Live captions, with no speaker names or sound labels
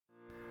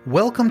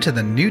Welcome to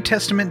the New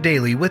Testament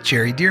Daily with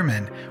Jerry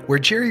Dearman, where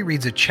Jerry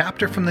reads a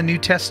chapter from the New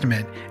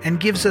Testament and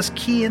gives us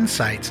key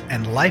insights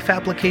and life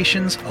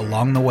applications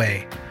along the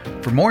way.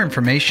 For more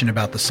information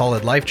about the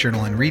Solid Life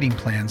Journal and reading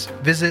plans,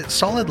 visit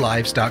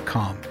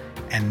solidlives.com.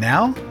 And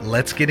now,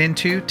 let's get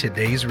into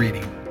today's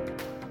reading.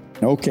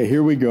 Okay,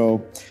 here we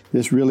go.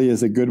 This really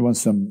is a good one.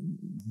 Some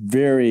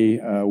very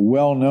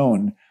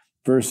well-known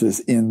verses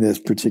in this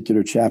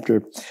particular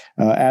chapter,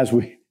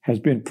 has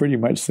been pretty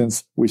much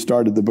since we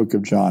started the book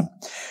of John.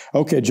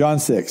 Okay, John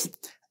 6.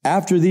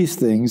 After these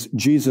things,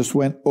 Jesus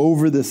went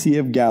over the Sea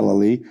of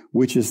Galilee,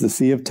 which is the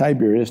Sea of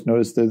Tiberias.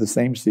 Notice they're the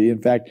same sea.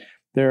 In fact,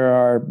 there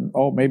are,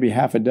 maybe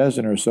half a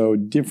dozen or so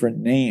different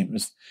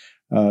names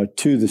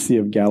to the Sea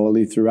of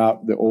Galilee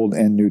throughout the Old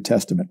and New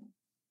Testament.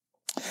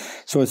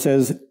 So it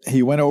says,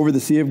 he went over the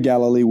Sea of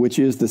Galilee, which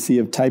is the Sea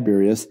of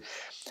Tiberias.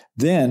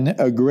 Then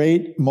a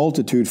great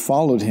multitude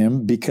followed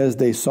him because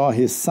they saw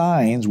his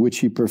signs which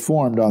he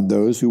performed on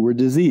those who were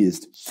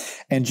diseased.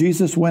 And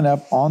Jesus went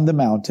up on the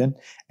mountain,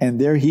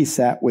 and there he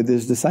sat with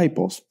his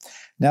disciples.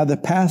 Now the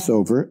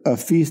Passover, a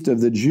feast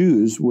of the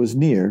Jews, was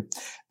near.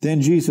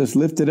 Then Jesus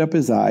lifted up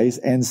his eyes,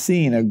 and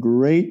seeing a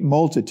great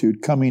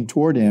multitude coming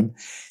toward him,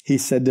 he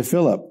said to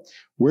Philip,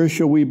 "Where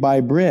shall we buy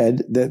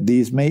bread that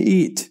these may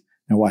eat?"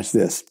 Now watch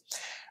this.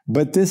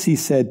 But this he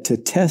said to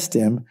test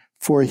him,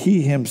 for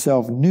he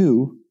himself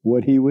knew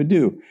what he would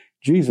do.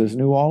 Jesus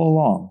knew all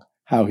along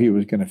how he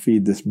was going to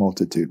feed this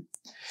multitude.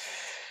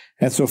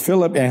 And so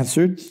Philip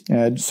answered,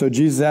 so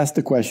Jesus asked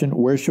the question,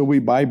 "Where shall we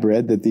buy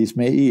bread that these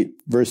may eat?"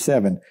 Verse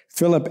 7,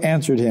 Philip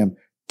answered him,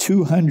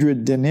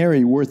 200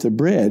 denarii worth of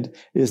bread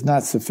is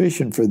not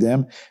sufficient for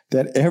them,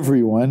 that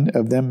every one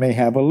of them may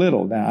have a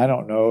little. Now, I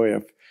don't know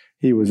if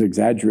he was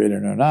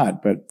exaggerating or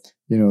not, but,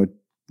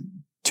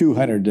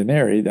 200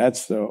 denarii,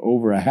 that's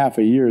over a half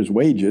a year's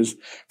wages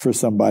for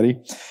somebody.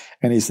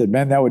 And he said,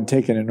 man, that would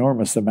take an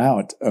enormous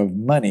amount of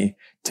money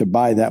to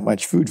buy that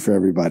much food for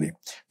everybody.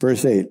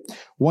 Verse 8,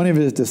 one of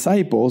his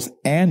disciples,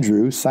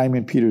 Andrew,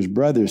 Simon Peter's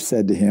brother,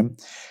 said to him,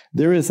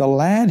 "There is a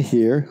lad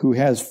here who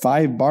has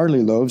 5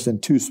 barley loaves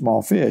and 2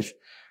 small fish,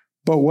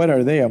 but what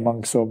are they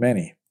among so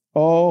many?"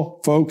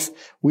 Oh, folks,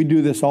 we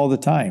do this all the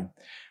time.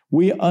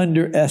 We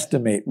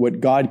underestimate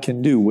what God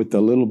can do with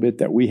the little bit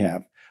that we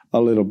have. A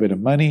little bit of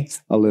money,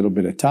 a little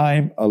bit of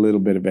time, a little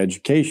bit of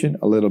education,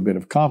 a little bit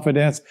of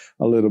confidence,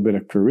 a little bit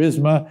of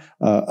charisma,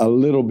 a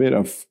little bit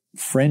of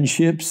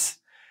friendships,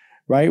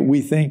 right? We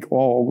think,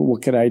 oh,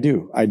 what could I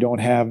do? I don't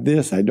have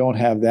this, I don't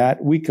have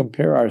that. We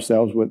compare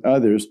ourselves with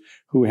others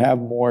who have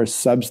more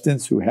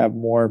substance, who have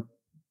more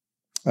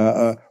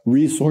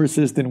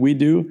resources than we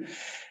do.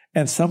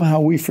 And somehow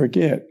we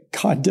forget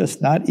God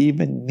does not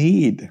even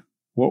need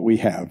what we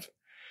have.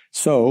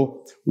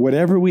 So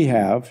whatever we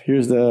have,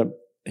 here's the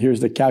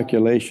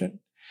calculation.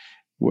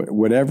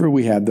 Whatever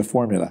we have, the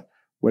formula,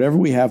 whatever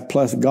we have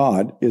plus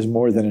God is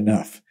more than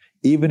enough.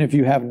 Even if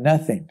you have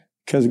nothing,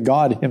 because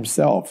God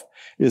himself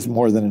is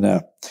more than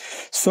enough.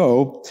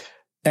 So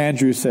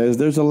Andrew says,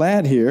 there's a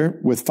lad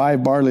here with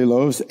 5 barley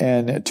loaves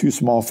and 2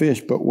 small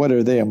fish, but what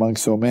are they among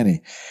so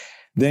many?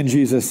 Then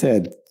Jesus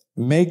said,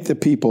 make the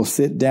people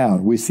sit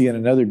down. We see in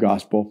another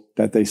gospel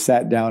that they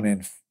sat down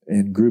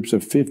in groups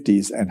of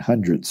 50s and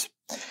hundreds.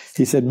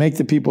 He said, make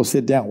the people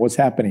sit down. What's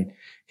happening?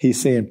 He's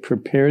saying,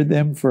 prepare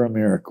them for a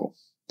miracle.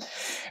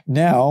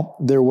 Now,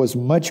 there was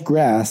much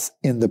grass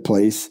in the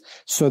place,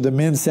 so the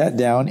men sat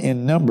down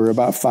in number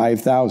about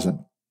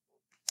 5,000.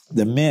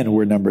 The men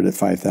were numbered at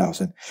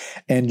 5,000.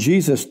 And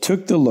Jesus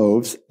took the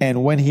loaves,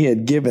 and when he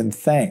had given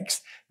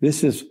thanks,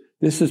 this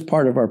is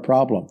part of our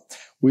problem.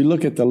 We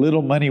look at the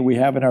little money we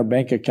have in our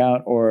bank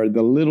account or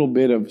the little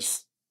bit of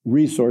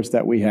resource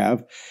that we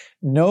have,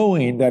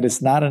 knowing that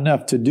it's not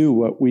enough to do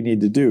what we need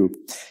to do.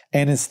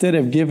 And instead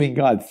of giving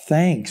God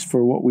thanks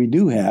for what we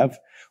do have,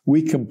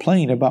 we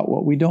complain about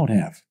what we don't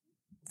have.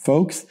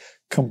 Folks,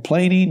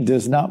 complaining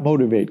does not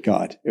motivate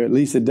God. Or at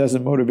least it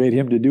doesn't motivate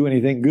him to do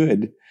anything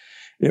good.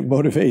 It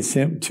motivates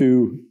him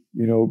to,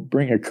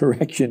 bring a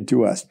correction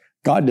to us.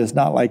 God does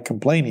not like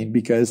complaining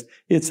because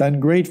it's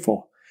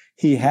ungrateful.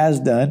 He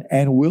has done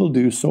and will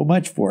do so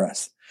much for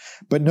us.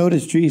 But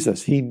notice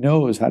Jesus, he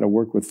knows how to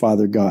work with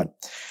Father God.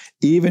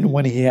 Even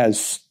when he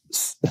has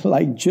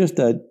let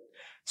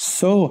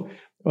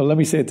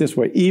me say it this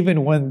way,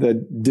 even when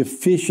the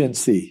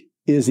deficiency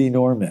is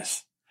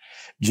enormous,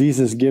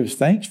 Jesus gives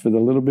thanks for the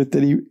little bit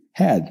that he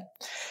had.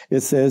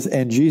 It says,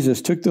 and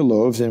Jesus took the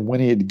loaves, and when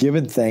he had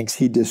given thanks,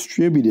 he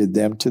distributed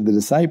them to the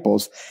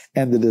disciples,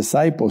 and the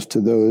disciples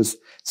to those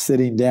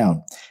sitting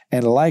down,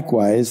 and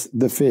likewise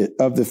the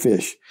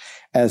fish.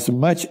 As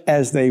much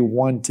as they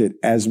wanted,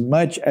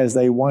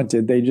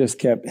 they just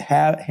kept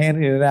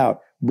handing it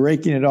out,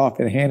 breaking it off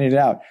and handing it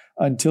out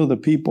until the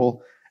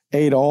people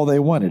ate all they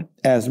wanted,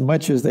 as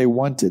much as they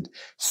wanted.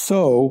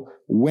 So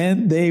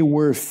when they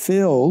were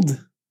filled,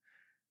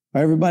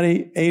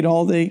 everybody ate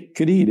all they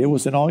could eat. It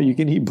was an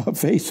all-you-can-eat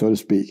buffet, so to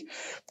speak.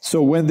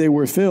 So when they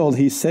were filled,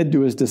 he said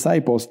to his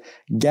disciples,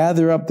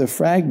 gather up the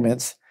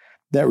fragments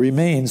that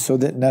remain so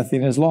that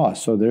nothing is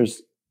lost. So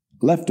there's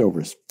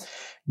leftovers.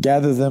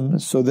 gather them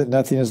so that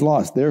nothing is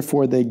lost.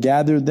 Therefore they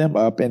gathered them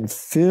up and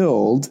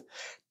filled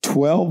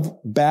 12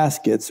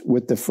 baskets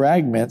with the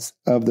fragments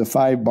of the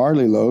 5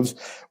 barley loaves,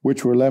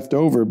 which were left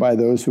over by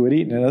those who had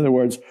eaten. In other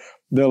words,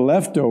 the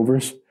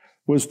leftovers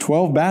was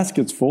 12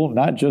 baskets full,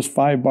 not just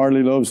 5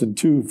 barley loaves and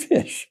 2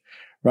 fish,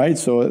 right?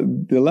 So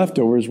the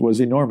leftovers was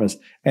enormous.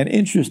 An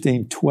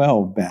interesting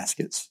 12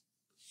 baskets.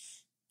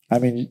 I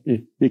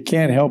mean, you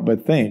can't help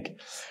but think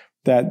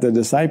that the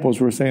disciples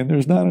were saying,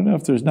 there's not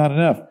enough, there's not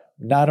enough.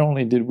 Not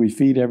only did we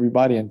feed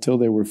everybody until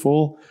they were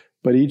full,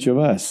 but each of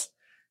us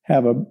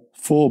have a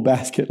full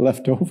basket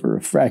left over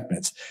of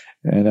fragments.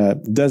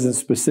 And doesn't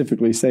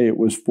specifically say it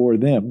was for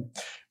them,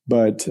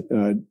 but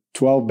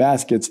 12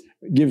 baskets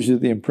gives you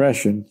the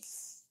impression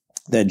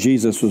that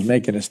Jesus was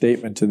making a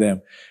statement to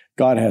them.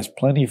 God has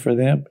plenty for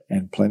them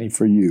and plenty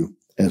for you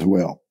as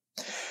well.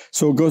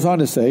 So it goes on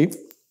to say,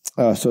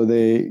 so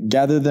they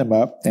gathered them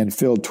up and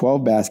filled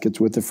 12 baskets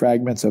with the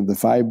fragments of the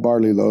 5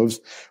 barley loaves,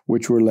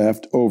 which were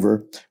left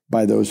over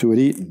by those who had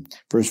eaten.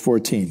 Verse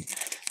 14.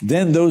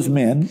 Then those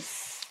men,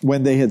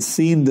 when they had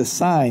seen the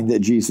sign that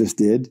Jesus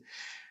did,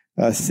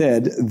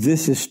 said,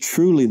 this is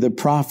truly the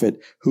prophet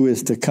who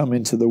is to come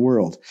into the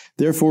world.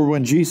 Therefore,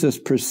 when Jesus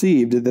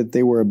perceived that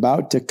they were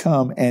about to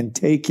come and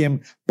take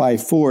him by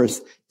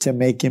force to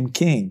make him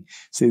king.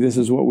 See, this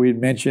is what we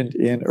had mentioned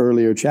in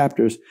earlier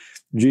chapters.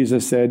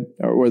 Jesus said,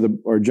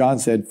 or John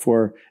said,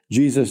 for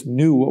Jesus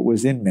knew what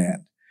was in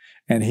man.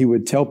 And he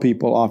would tell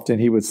people often,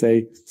 he would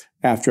say,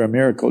 after a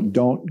miracle,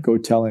 don't go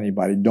tell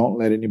anybody. Don't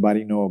let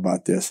anybody know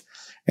about this.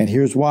 And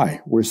here's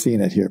why. We're seeing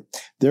it here.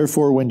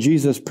 Therefore, when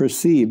Jesus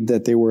perceived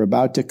that they were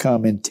about to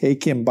come and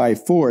take him by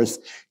force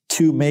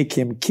to make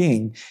him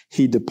king,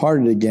 he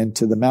departed again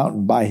to the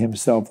mountain by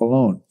himself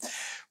alone.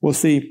 Well,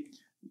 see,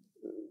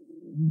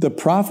 the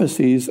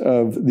prophecies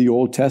of the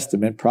Old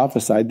Testament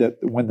prophesied that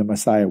when the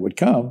Messiah would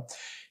come,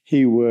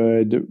 he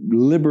would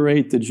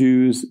liberate the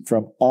Jews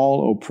from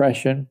all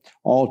oppression,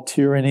 all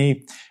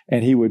tyranny,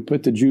 and he would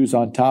put the Jews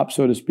on top,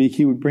 so to speak.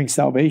 He would bring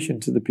salvation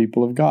to the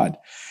people of God.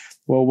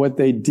 Well, what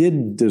they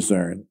didn't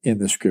discern in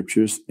the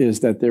scriptures is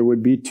that there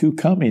would be 2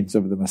 comings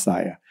of the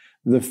Messiah.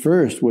 The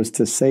first was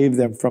to save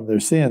them from their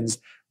sins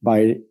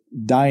by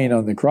dying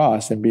on the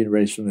cross and being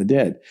raised from the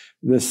dead.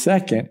 The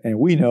second, and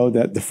we know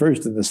that the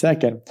first and the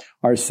second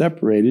are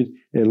separated,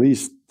 at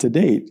least to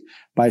date,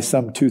 by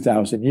some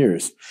 2,000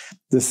 years.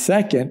 The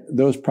second,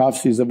 those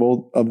prophecies of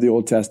the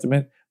Old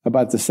Testament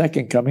about the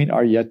second coming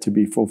are yet to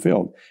be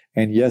fulfilled.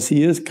 And yes,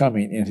 he is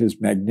coming in his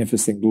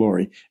magnificent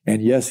glory.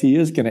 And yes, he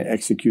is going to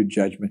execute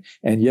judgment.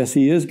 And yes,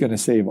 he is going to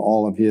save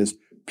all of his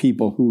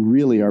people who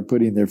really are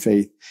putting their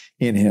faith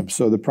in him.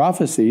 So the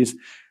prophecies,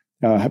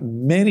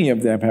 many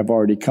of them have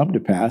already come to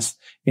pass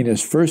in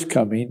his first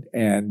coming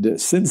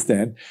and since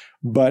then,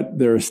 but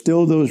there are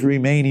still those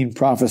remaining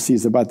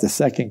prophecies about the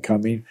second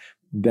coming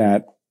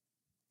that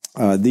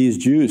these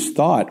Jews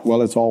thought,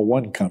 well, it's all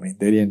one coming.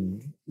 They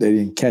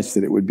didn't catch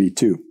that it would be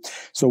 2.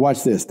 So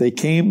watch this. They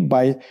came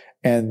by,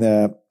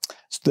 and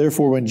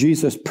therefore when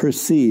Jesus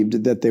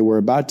perceived that they were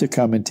about to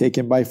come and take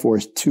him by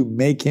force to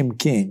make him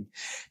king,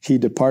 he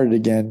departed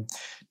again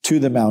to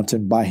the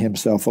mountain by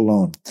himself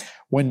alone.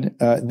 When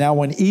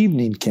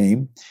evening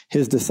came,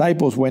 his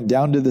disciples went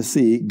down to the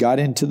sea, got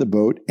into the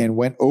boat, and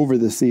went over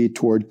the sea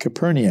toward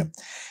Capernaum.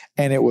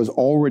 And it was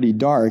already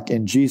dark,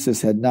 and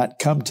Jesus had not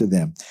come to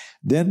them.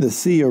 Then the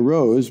sea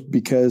arose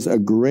because a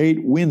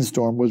great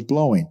windstorm was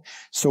blowing.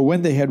 So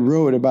when they had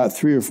rowed about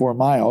 3 or 4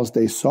 miles,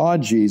 they saw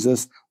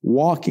Jesus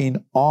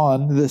walking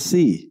on the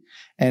sea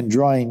and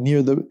drawing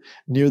near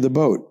the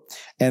boat.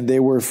 And they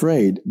were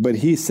afraid. But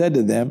he said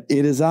to them,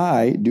 "It is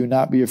I, do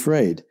not be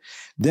afraid."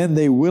 Then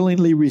they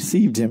willingly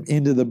received him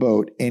into the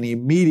boat, and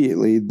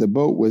immediately the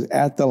boat was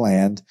at the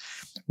land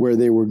where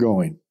they were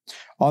going.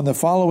 On the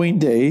following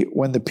day,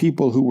 when the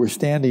people who were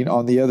standing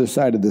on the other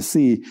side of the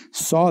sea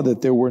saw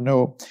that there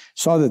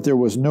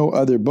was no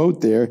other boat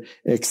there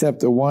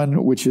except the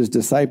one which his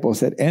disciples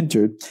had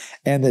entered,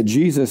 and that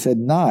Jesus had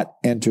not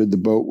entered the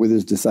boat with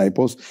his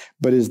disciples,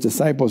 but his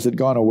disciples had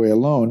gone away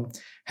alone.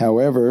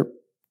 However,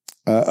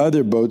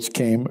 other boats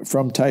came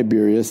from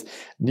Tiberias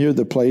near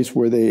the place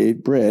where they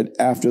ate bread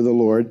after the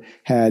Lord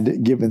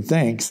had given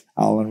thanks.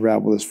 I'll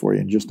unravel this for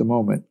you in just a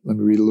moment. Let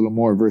me read a little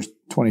more, verse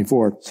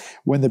 24.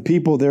 When the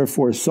people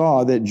therefore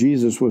saw that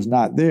Jesus was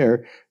not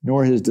there,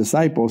 nor his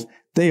disciples,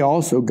 they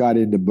also got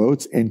into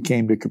boats and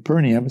came to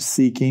Capernaum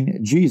seeking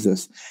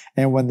Jesus.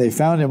 And when they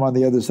found him on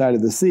the other side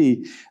of the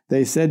sea,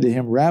 they said to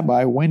him,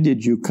 "Rabbi, when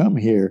did you come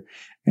here?"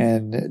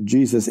 And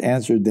Jesus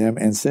answered them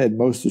and said,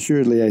 "Most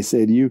assuredly I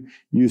say to you,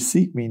 you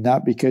seek me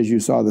not because you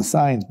saw the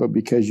signs, but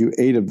because you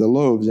ate of the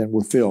loaves and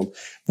were filled."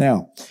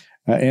 Now,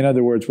 in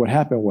other words, what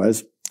happened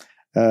was,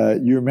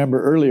 you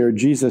remember earlier,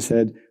 Jesus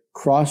had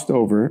crossed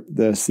over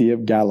the Sea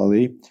of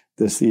Galilee,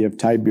 the Sea of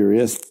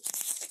Tiberias.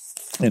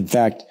 In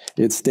fact,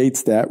 it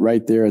states that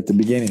right there at the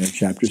beginning of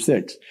chapter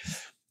 6.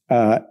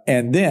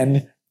 And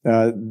then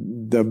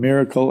the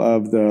miracle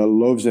of the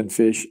loaves and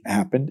fish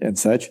happened and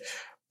such.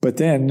 But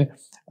then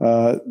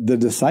the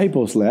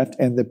disciples left,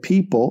 and the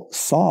people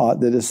saw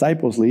the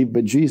disciples leave,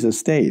 but Jesus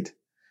stayed.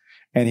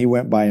 and he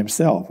went by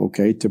himself,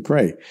 to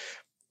pray.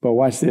 But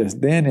watch this.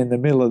 Then in the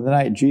middle of the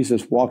night,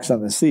 Jesus walks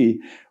on the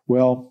sea.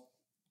 Well,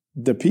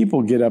 the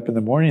people get up in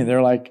the morning and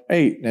they're like,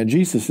 hey, now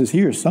Jesus is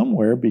here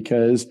somewhere,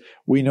 because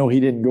we know he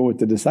didn't go with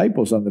the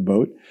disciples on the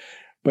boat.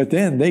 But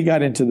then they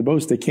got into the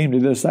boats, they came to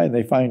the other side, and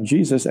they find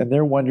Jesus, and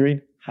they're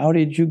wondering, how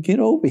did you get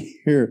over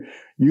here?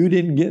 You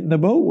didn't get in the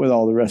boat with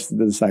all the rest of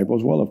the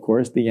disciples. Well, of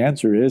course, the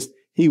answer is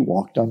he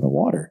walked on the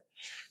water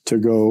to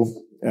go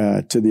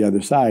to the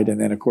other side. And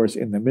then, of course,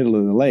 in the middle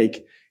of the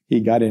lake,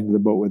 he got into the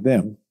boat with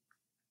them.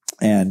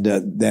 And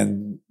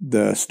then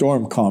the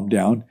storm calmed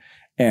down,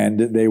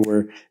 and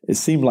it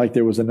seemed like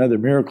there was another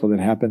miracle that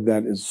happened,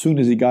 that as soon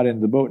as he got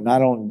into the boat,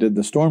 not only did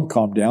the storm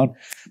calm down,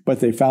 but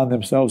they found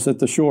themselves at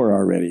the shore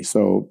already.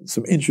 So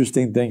some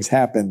interesting things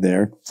happened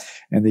there,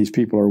 and these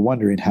people are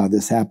wondering how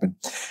this happened.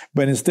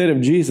 But instead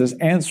of Jesus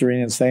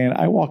answering and saying,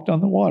 I walked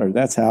on the water,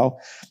 that's how,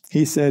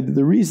 he said,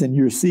 the reason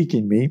you're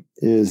seeking me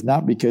is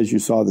not because you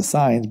saw the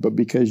signs, but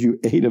because you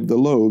ate of the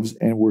loaves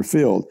and were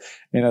filled.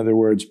 In other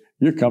words,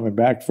 you're coming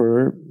back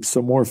for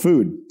some more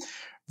food.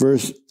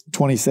 Verse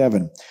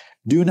 27,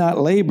 do not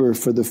labor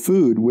for the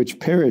food which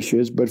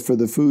perishes, but for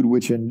the food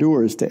which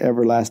endures to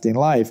everlasting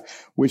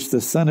life, which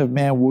the Son of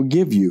Man will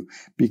give you,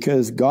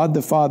 because God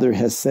the Father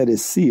has set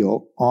his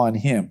seal on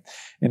him.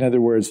 In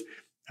other words,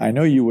 I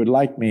know you would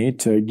like me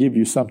to give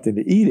you something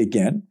to eat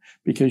again,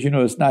 because,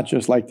 it's not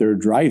just like there are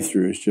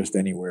drive-thrus just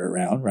anywhere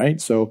around,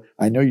 right? So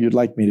I know you'd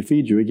like me to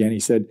feed you again. He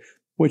said,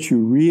 what you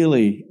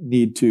really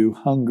need to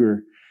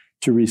hunger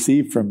to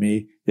receive from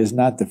me is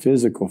not the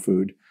physical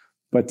food,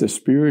 but the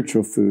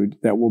spiritual food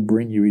that will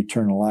bring you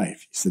eternal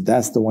life. He said,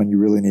 that's the one you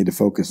really need to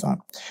focus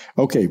on.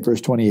 Okay,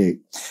 verse 28.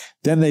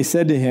 Then they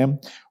said to him,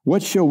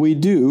 what shall we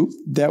do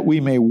that we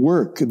may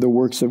work the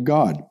works of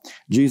God?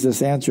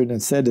 Jesus answered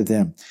and said to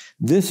them,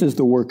 this is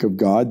the work of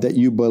God, that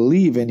you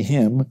believe in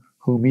him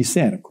whom he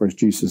sent. Of course,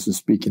 Jesus is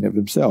speaking of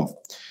himself.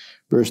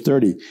 Verse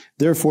 30,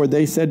 therefore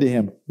they said to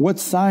him, what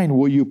sign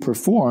will you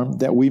perform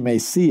that we may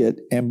see it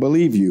and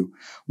believe you?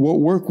 What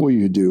work will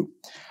you do?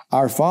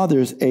 Our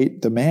fathers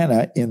ate the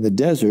manna in the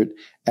desert,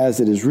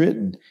 as it is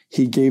written,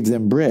 he gave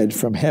them bread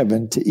from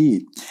heaven to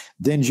eat.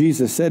 Then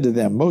Jesus said to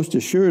them, most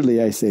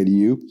assuredly I say to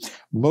you,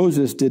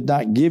 Moses did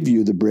not give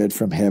you the bread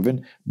from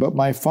heaven, but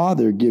my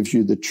Father gives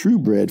you the true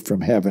bread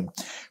from heaven.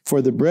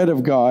 For the bread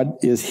of God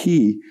is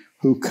he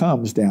who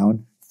comes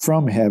down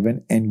from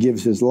heaven and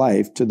gives his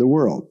life to the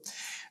world.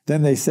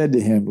 Then they said to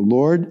him,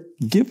 Lord,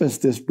 give us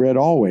this bread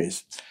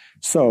always.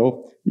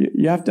 So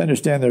you have to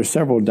understand there are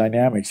several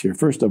dynamics here.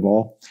 First of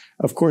all,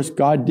 of course,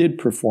 God did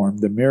perform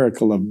the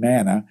miracle of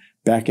manna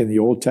back in the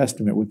Old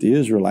Testament with the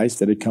Israelites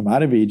that had come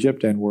out of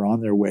Egypt and were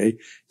on their way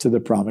to the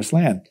promised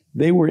land.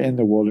 They were in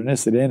the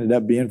wilderness. It ended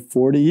up being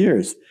 40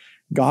 years.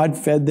 God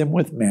fed them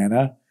with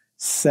manna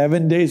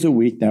 7 days a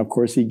week. Now, of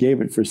course, he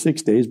gave it for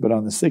 6 days, but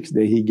on the sixth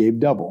day, he gave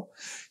double.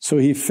 So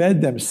he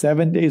fed them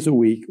 7 days a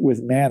week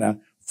with manna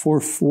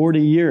for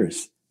 40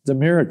 years. It's a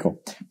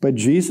miracle. But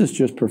Jesus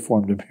just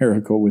performed a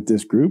miracle with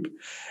this group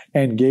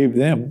and gave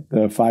them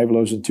the 5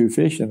 loaves and 2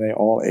 fish, and they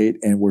all ate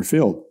and were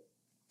filled.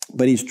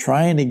 But he's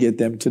trying to get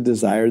them to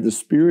desire the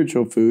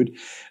spiritual food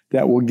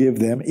that will give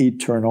them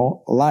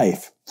eternal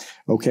life.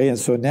 Okay, and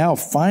so now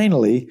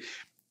finally,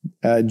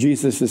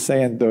 Jesus is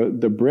saying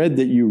the bread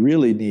that you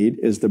really need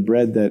is the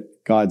bread that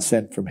God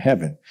sent from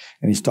heaven.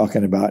 And he's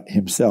talking about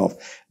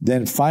himself.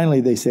 Then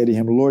finally they say to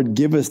him, Lord,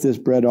 give us this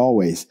bread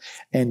always.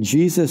 And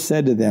Jesus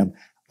said to them,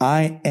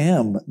 I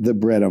am the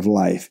bread of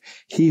life.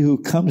 He who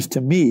comes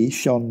to me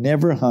shall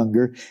never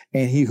hunger,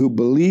 and he who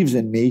believes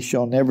in me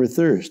shall never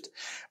thirst.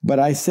 But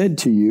I said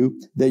to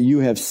you that you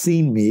have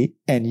seen me,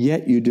 and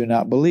yet you do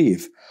not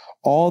believe.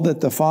 All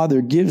that the Father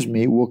gives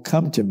me will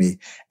come to me,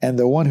 and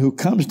the one who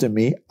comes to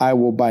me I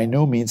will by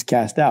no means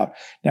cast out.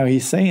 Now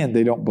he's saying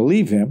they don't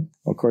believe him.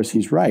 Of course,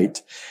 he's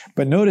right.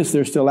 But notice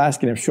they're still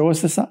asking him, show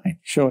us a sign.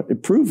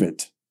 Prove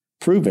it.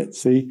 Prove it.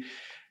 See?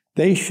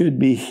 They should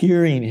be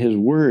hearing his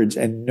words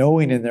and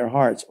knowing in their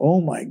hearts,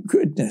 oh my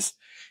goodness,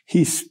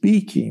 he's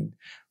speaking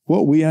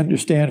what we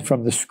understand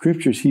from the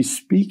scriptures. He's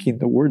speaking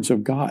the words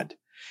of God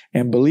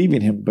and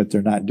believing him, but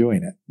they're not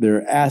doing it.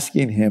 They're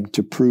asking him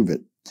to prove it.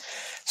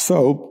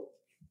 So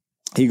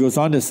he goes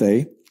on to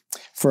say,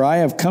 for I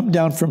have come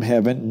down from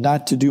heaven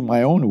not to do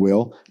my own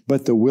will,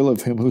 but the will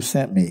of him who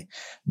sent me.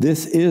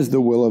 This is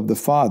the will of the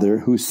Father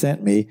who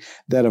sent me,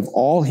 that of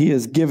all he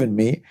has given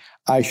me,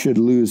 I should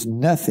lose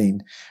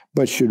nothing,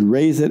 but should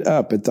raise it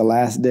up at the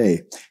last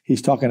day.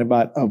 He's talking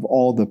about of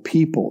all the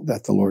people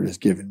that the Lord has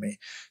given me.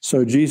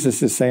 So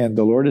Jesus is saying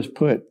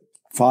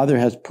Father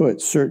has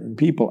put certain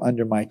people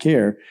under my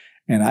care,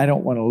 and I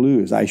don't want to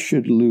lose. I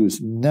should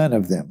lose none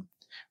of them.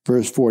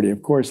 Verse 40.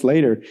 Of course,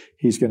 later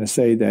he's going to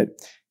say that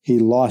he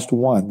lost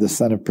one, the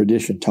son of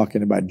perdition,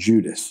 talking about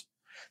Judas.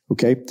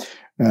 Okay?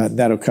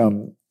 That'll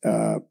come,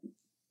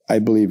 I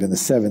believe, in the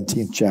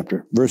 17th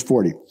chapter. Verse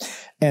 40.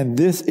 And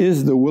this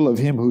is the will of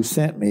him who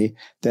sent me,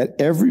 that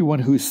everyone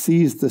who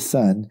sees the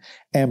Son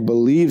and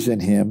believes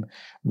in him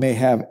may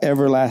have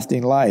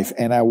everlasting life,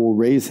 and I will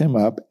raise him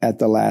up at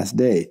the last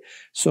day.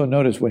 So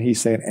notice when he's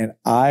saying, and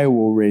I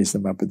will raise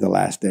him up at the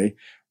last day.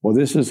 Well,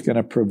 this is going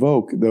to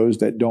provoke those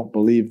that don't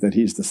believe that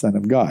he's the Son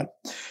of God.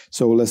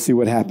 So let's see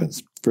what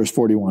happens. Verse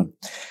 41.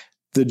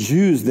 The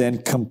Jews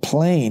then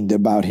complained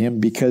about him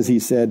because he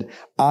said,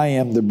 I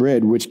am the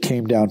bread which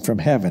came down from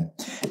heaven.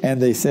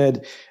 And they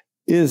said,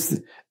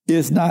 Is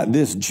not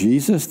this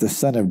Jesus, the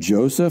son of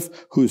Joseph,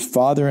 whose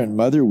father and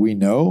mother we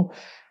know?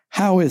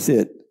 How is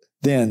it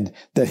then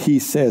that he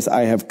says,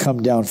 I have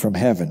come down from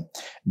heaven?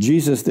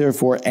 Jesus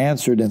therefore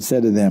answered and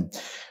said to them,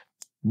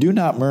 do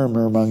not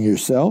murmur among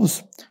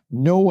yourselves.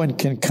 No one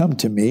can come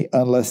to me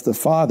unless the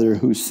Father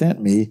who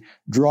sent me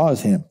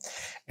draws him,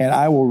 and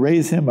I will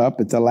raise him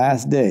up at the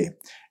last day.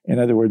 In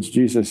other words,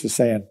 Jesus is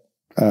saying,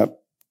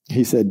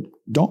 he said,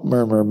 don't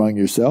murmur among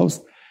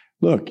yourselves.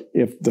 Look,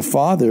 if the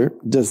Father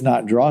does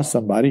not draw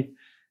somebody,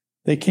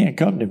 they can't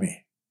come to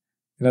me.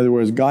 In other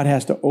words, God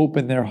has to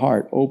open their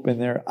heart, open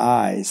their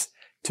eyes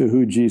to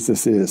who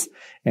Jesus is.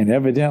 And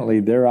evidently,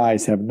 their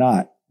eyes have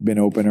not been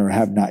open or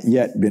have not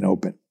yet been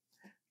open.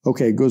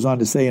 Okay, it goes on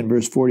to say in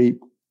verse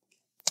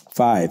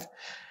 45,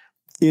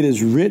 it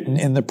is written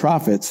in the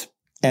prophets,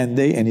 and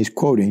he's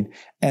quoting,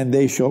 and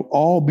they shall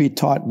all be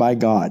taught by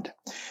God.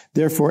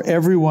 Therefore,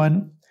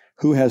 everyone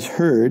who has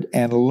heard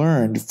and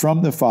learned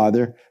from the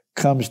Father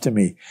comes to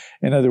me.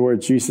 In other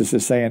words, Jesus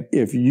is saying,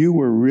 if you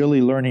were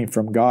really learning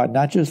from God,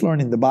 not just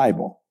learning the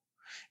Bible,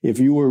 if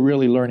you were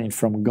really learning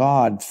from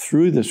God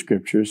through the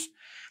scriptures,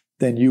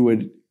 then you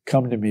would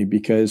come to me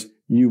because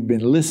you've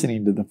been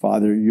listening to the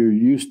Father. You're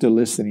used to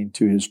listening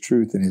to his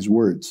truth and his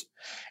words,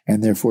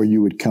 and therefore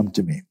you would come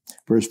to me.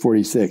 Verse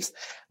 46,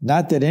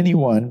 not that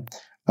anyone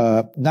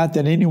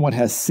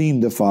has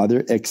seen the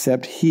Father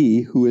except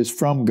he who is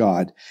from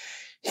God.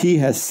 He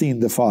has seen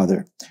the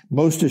Father.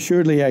 Most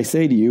assuredly, I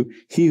say to you,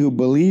 he who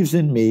believes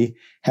in me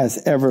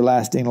has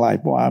everlasting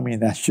life. Well, I mean,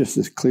 that's just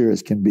as clear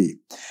as can be.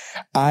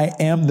 I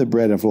am the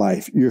bread of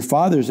life. Your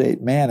fathers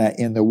ate manna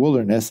in the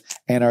wilderness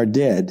and are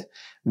dead.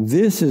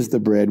 This is the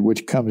bread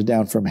which comes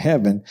down from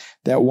heaven,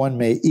 that one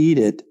may eat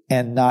it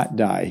and not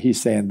die.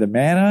 He's saying the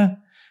manna,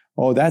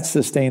 that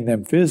sustained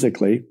them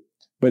physically,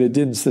 but it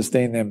didn't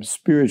sustain them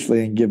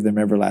spiritually and give them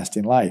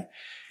everlasting life.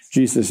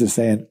 Jesus is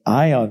saying,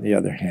 I, on the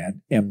other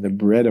hand, am the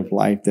bread of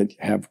life that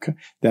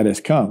has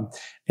come.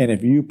 And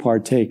if you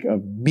partake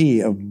of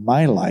me, of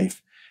my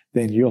life,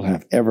 then you'll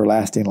have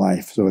everlasting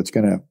life. So it's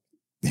going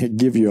to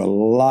give you a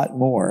lot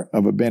more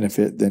of a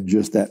benefit than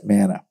just that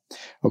manna.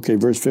 Okay,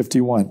 verse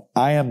 51.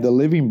 I am the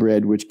living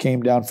bread which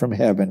came down from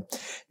heaven.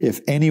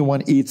 If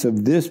anyone eats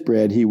of this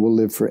bread, he will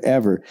live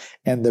forever.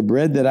 And the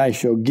bread that I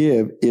shall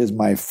give is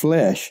my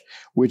flesh,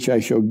 which I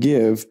shall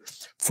give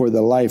for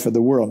the life of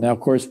the world. Now, of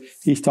course,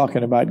 he's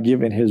talking about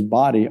giving his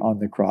body on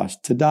the cross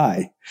to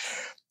die.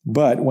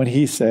 But when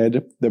he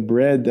said, the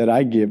bread that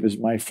I give is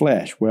my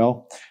flesh,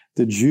 well,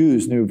 the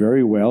Jews knew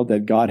very well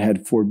that God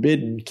had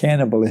forbidden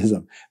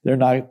cannibalism. They're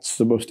not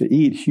supposed to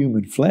eat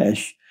human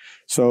flesh.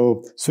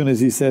 So as soon as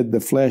he said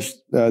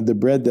the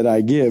bread that I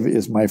give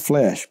is my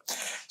flesh.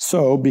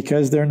 So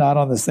because they're not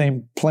on the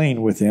same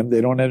plane with him, they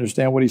don't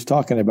understand what he's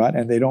talking about,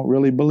 and they don't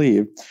really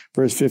believe.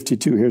 Verse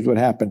 52, here's what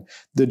happened.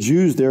 The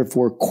Jews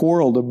therefore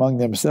quarreled among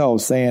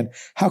themselves, saying,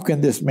 how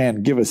can this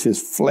man give us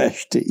his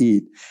flesh to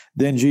eat?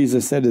 Then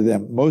Jesus said to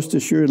them, most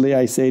assuredly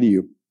I say to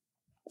you,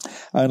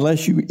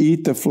 unless you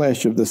eat the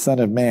flesh of the Son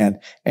of Man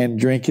and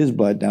drink his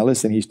blood. Now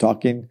listen, he's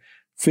talking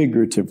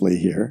figuratively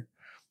here,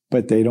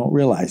 but they don't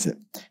realize it.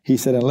 He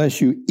said, unless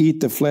you eat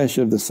the flesh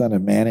of the Son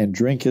of Man and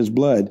drink his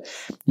blood,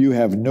 you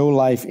have no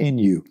life in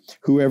you.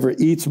 Whoever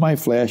eats my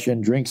flesh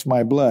and drinks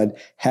my blood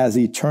has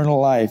eternal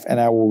life,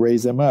 and I will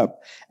raise him up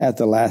at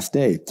the last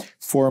day.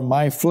 For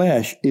my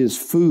flesh is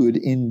food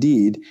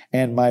indeed,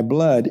 and my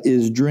blood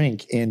is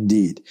drink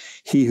indeed.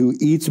 He who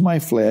eats my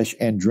flesh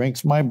and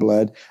drinks my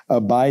blood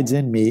abides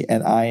in me,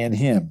 and I in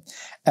him.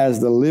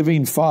 As the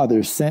living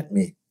Father sent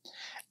me,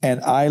 and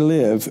I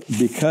live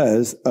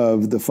because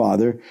of the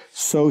Father,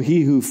 so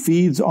he who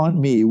feeds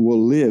on me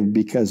will live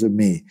because of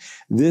me.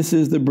 This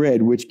is the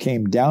bread which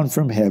came down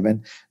from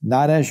heaven,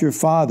 not as your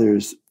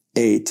fathers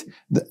ate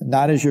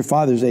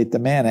the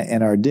manna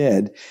and are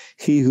dead.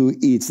 He who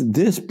eats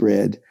this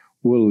bread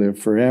will live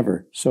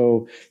forever.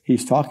 So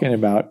he's talking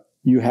about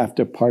you have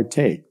to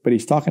partake, but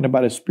he's talking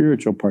about a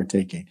spiritual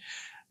partaking.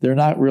 They're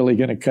not really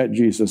going to cut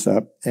Jesus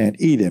up and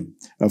eat him,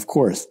 of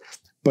course.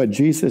 But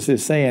Jesus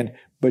is saying,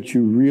 but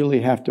you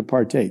really have to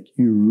partake.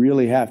 You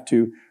really have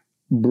to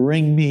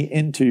bring me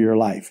into your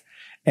life.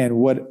 And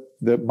what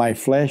my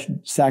flesh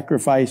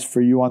sacrificed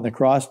for you on the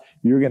cross,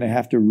 you're going to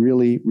have to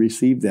really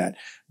receive that.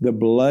 The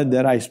blood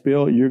that I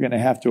spill, you're going to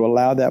have to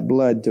allow that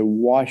blood to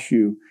wash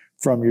you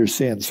from your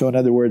sins. So in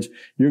other words,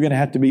 you're going to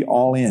have to be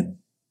all in.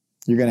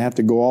 You're going to have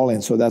to go all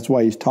in. So that's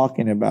why he's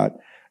talking about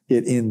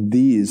it in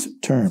these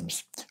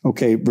terms.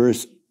 Okay,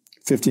 verse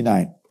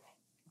 59.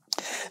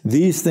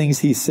 These things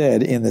he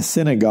said in the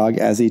synagogue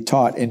as he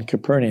taught in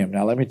Capernaum.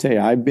 Now, let me tell you,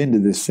 I've been to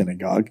this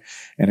synagogue.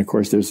 And of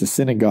course, there's a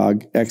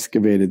synagogue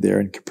excavated there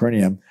in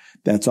Capernaum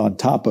that's on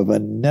top of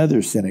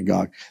another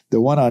synagogue. The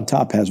one on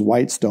top has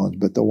white stones,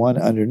 but the one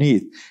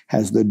underneath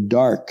has the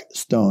dark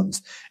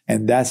stones.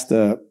 And that's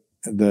the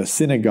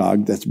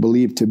synagogue that's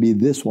believed to be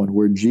this one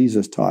where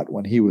Jesus taught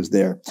when he was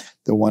there,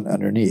 the one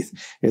underneath.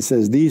 It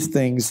says, these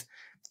things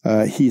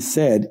he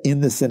said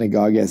in the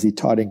synagogue as he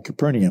taught in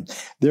Capernaum.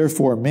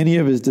 Therefore, many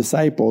of his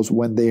disciples,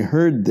 when they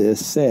heard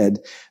this, said,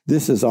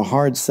 this is a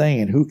hard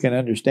saying. Who can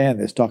understand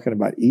this? Talking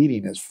about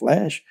eating his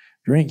flesh,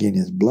 drinking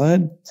his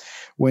blood.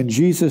 When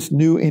Jesus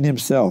knew in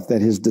himself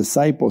that his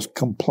disciples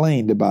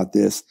complained about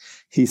this,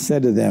 he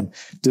said to them,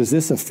 does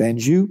this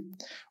offend you?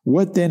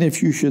 What then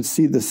if you should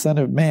see the Son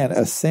of Man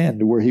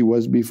ascend where he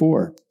was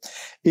before?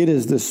 It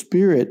is the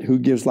Spirit who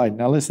gives life.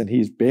 Now listen,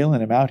 he's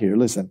bailing him out here.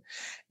 Listen,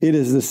 it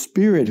is the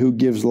Spirit who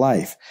gives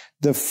life.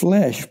 The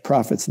flesh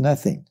profits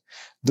nothing.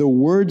 The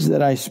words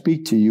that I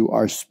speak to you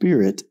are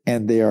spirit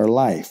and they are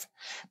life.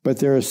 But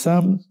there are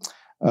some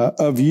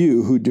of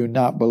you who do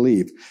not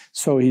believe.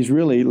 So he's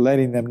really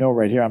letting them know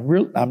right here,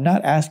 I'm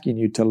not asking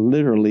you to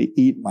literally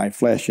eat my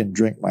flesh and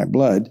drink my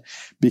blood,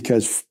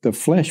 because the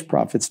flesh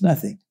profits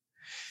nothing.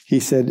 He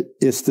said,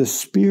 it's the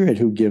Spirit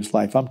who gives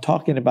life. I'm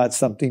talking about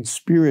something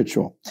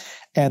spiritual.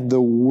 And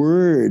the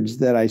words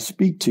that I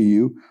speak to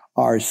you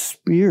are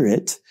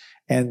spirit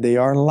and they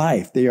are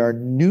life. They are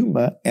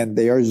pneuma and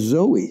they are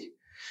zoe.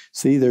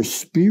 See, they're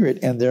spirit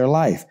and they're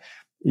life.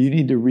 You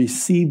need to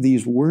receive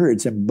these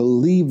words and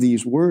believe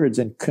these words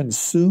and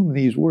consume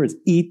these words,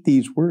 eat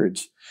these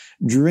words,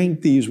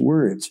 drink these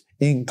words,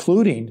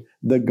 including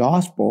the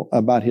gospel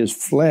about his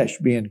flesh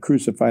being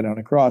crucified on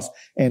a cross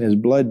and his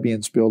blood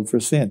being spilled for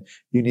sin.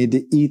 You need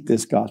to eat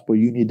this gospel.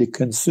 You need to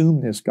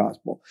consume this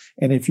gospel.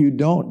 And if you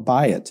don't,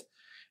 buy it.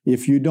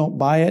 If you don't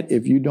buy it,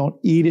 if you don't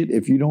eat it,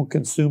 if you don't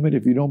consume it,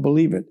 if you don't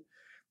believe it,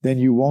 then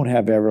you won't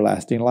have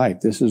everlasting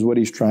life. This is what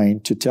he's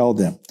trying to tell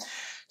them.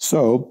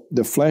 So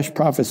the flesh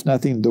profits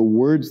nothing. The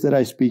words that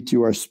I speak to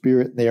you are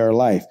spirit, they are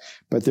life.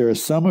 But there are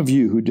some of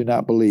you who do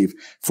not believe.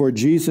 For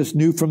Jesus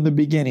knew from the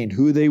beginning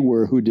who they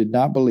were who did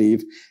not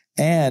believe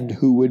and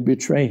who would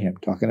betray him.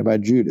 Talking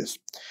about Judas.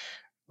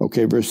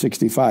 Okay, verse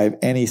 65.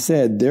 And he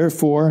said,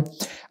 therefore,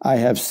 I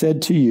have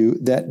said to you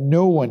that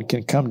no one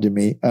can come to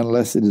me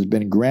unless it has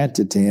been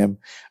granted to him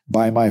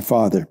by my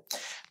Father.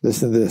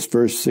 Listen to this,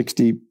 verse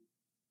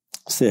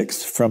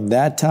 66. From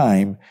that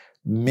time,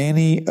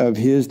 many of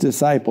his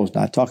disciples,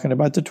 not talking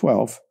about the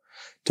 12,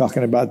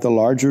 talking about the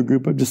larger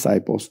group of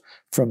disciples,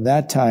 from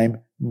that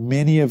time,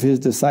 many of his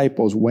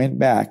disciples went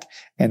back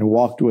and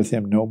walked with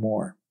him no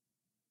more.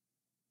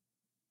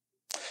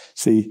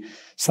 See,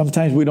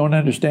 sometimes we don't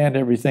understand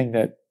everything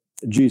that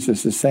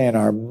Jesus is saying.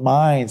 Our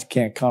minds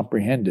can't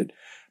comprehend it,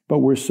 but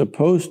we're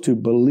supposed to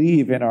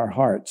believe in our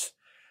hearts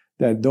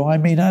that though I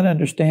may not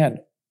understand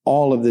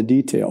all of the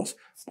details,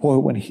 boy,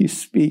 when he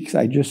speaks,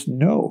 I just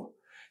know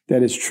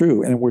that it's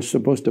true. And we're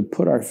supposed to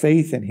put our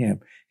faith in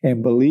him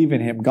and believe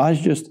in him. God's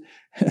just,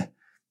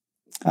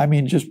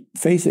 just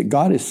face it.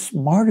 God is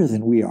smarter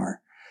than we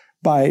are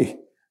by,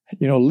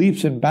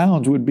 leaps and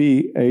bounds would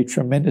be a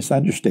tremendous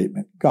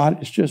understatement.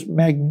 God is just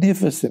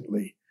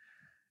magnificently,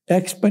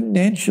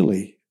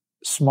 exponentially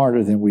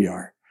smarter than we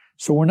are.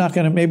 So we're not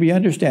going to maybe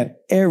understand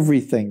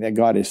everything that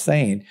God is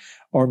saying,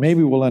 or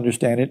maybe we'll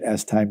understand it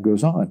as time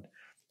goes on.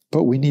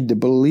 But we need to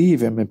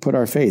believe him and put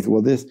our faith.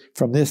 Well,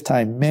 from this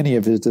time, many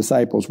of his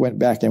disciples went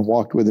back and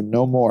walked with him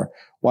no more.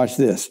 Watch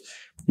this.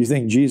 You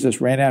think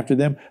Jesus ran after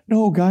them?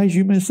 No, guys,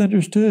 you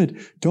misunderstood.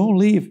 Don't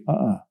leave.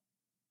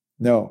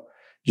 No.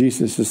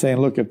 Jesus is saying,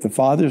 look, if the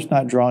Father's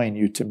not drawing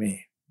you to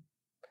me,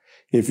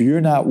 if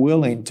you're not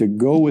willing to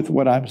go with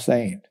what I'm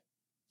saying,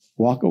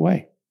 walk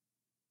away.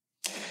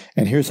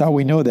 And here's how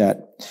we know that.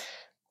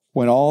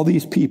 When all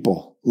these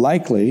people,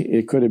 likely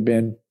it could have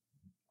been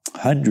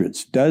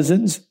hundreds,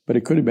 dozens, but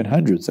it could have been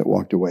hundreds that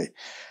walked away.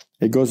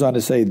 It goes on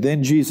to say,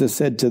 then Jesus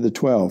said to the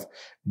 12,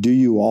 do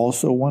you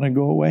also want to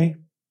go away?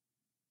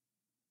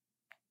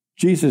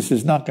 Jesus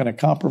is not going to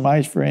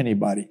compromise for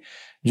anybody.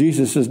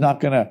 Jesus is not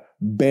going to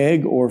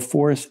beg or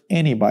force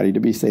anybody to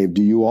be saved.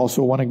 Do you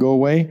also want to go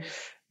away?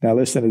 Now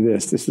listen to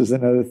this. This is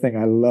another thing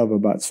I love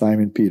about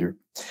Simon Peter.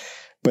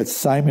 But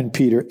Simon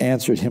Peter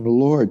answered him,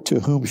 Lord,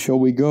 to whom shall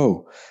we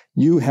go?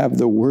 You have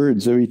the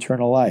words of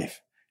eternal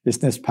life.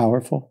 Isn't this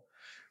powerful?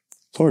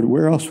 Lord,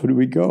 where else would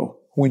we go?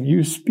 When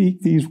you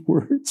speak these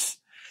words,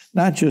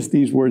 not just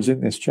these words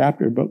in this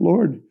chapter, but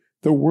Lord,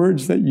 the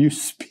words that you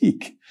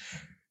speak,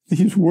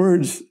 these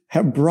words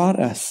have brought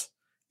us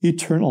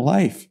eternal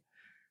life.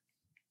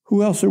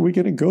 Who else are we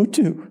going to go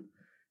to?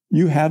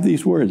 You have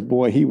these words.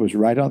 Boy, he was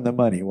right on the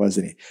money,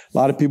 wasn't he? A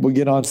lot of people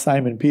get on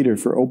Simon Peter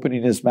for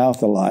opening his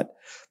mouth a lot,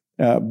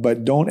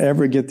 but don't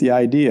ever get the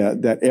idea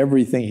that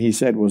everything he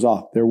said was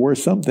off. There were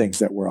some things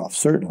that were off,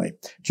 certainly.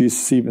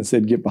 Jesus even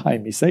said, get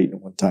behind me, Satan,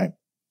 one time.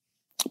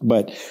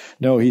 But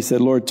no, he said,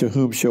 Lord, to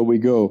whom shall we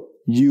go?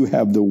 You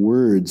have the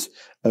words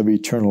of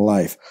eternal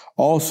life.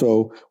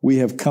 Also, we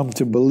have come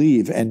to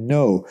believe and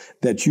know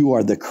that you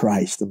are the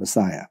Christ, the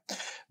Messiah,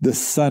 the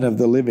Son of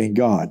the living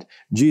God?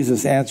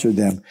 Jesus answered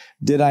them,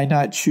 did I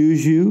not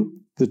choose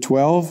you, the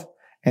 12,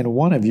 and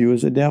one of you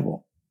is a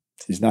devil?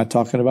 He's not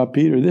talking about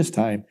Peter this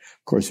time.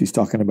 Of course, he's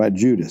talking about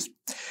Judas.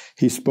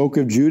 He spoke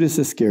of Judas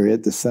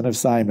Iscariot, the son of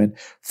Simon,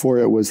 for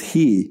it was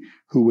he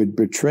who would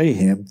betray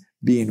him,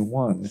 being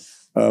one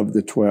of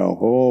the 12.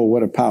 Oh,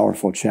 what a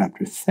powerful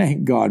chapter.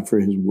 Thank God for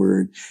his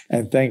word,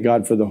 and thank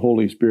God for the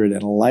Holy Spirit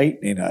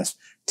enlightening us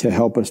to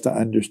help us to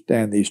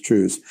understand these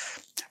truths.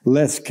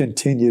 Let's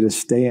continue to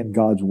stay in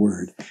God's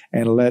word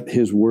and let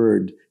his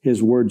words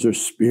are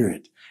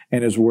spirit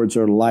and his words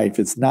are life.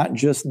 It's not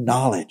just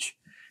knowledge.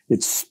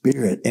 It's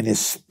spirit, and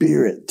his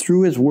spirit,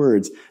 through his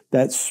words,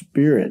 that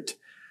spirit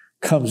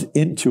comes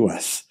into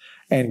us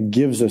and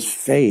gives us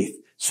faith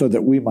so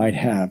that we might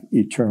have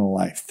eternal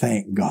life.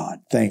 Thank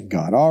God. Thank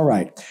God. All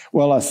right.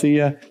 Well, I'll see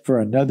you for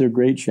another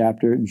great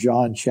chapter,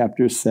 John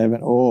chapter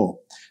 7. Oh,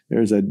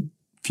 there's a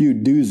few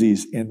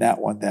doozies in that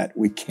one that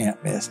we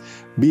can't miss.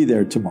 Be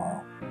there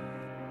tomorrow.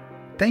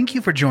 Thank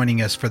you for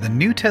joining us for the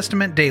New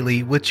Testament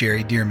Daily with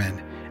Jerry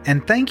Dirmann.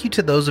 And thank you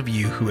to those of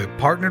you who have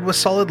partnered with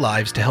Solid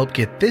Lives to help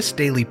get this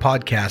daily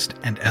podcast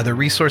and other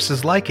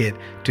resources like it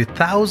to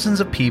thousands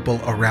of people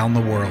around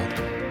the world.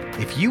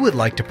 If you would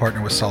like to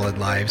partner with Solid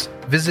Lives,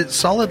 visit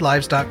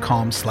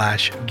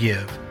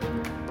solidlives.com/give.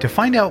 To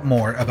find out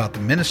more about the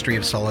ministry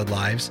of Solid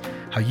Lives,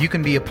 how you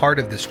can be a part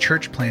of this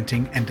church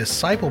planting and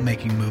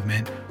disciple-making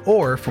movement,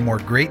 or for more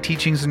great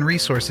teachings and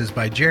resources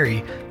by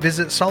Jerry,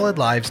 visit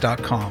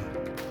solidlives.com.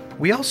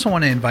 We also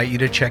want to invite you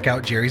to check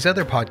out Jerry's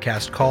other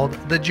podcast called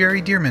The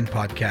Jerry Dirmann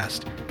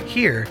Podcast.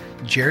 Here,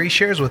 Jerry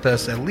shares with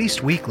us at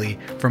least weekly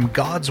from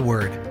God's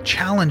Word,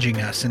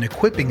 challenging us and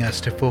equipping us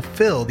to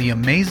fulfill the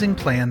amazing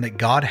plan that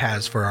God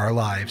has for our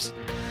lives.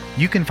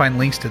 You can find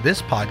links to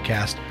this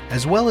podcast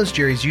as well as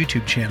Jerry's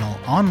YouTube channel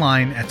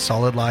online at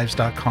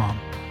solidlives.com.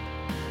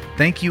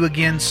 Thank you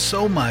again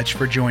so much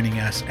for joining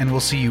us, and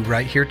we'll see you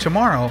right here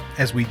tomorrow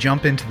as we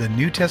jump into the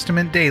New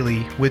Testament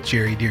Daily with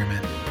Jerry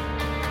Dirmann.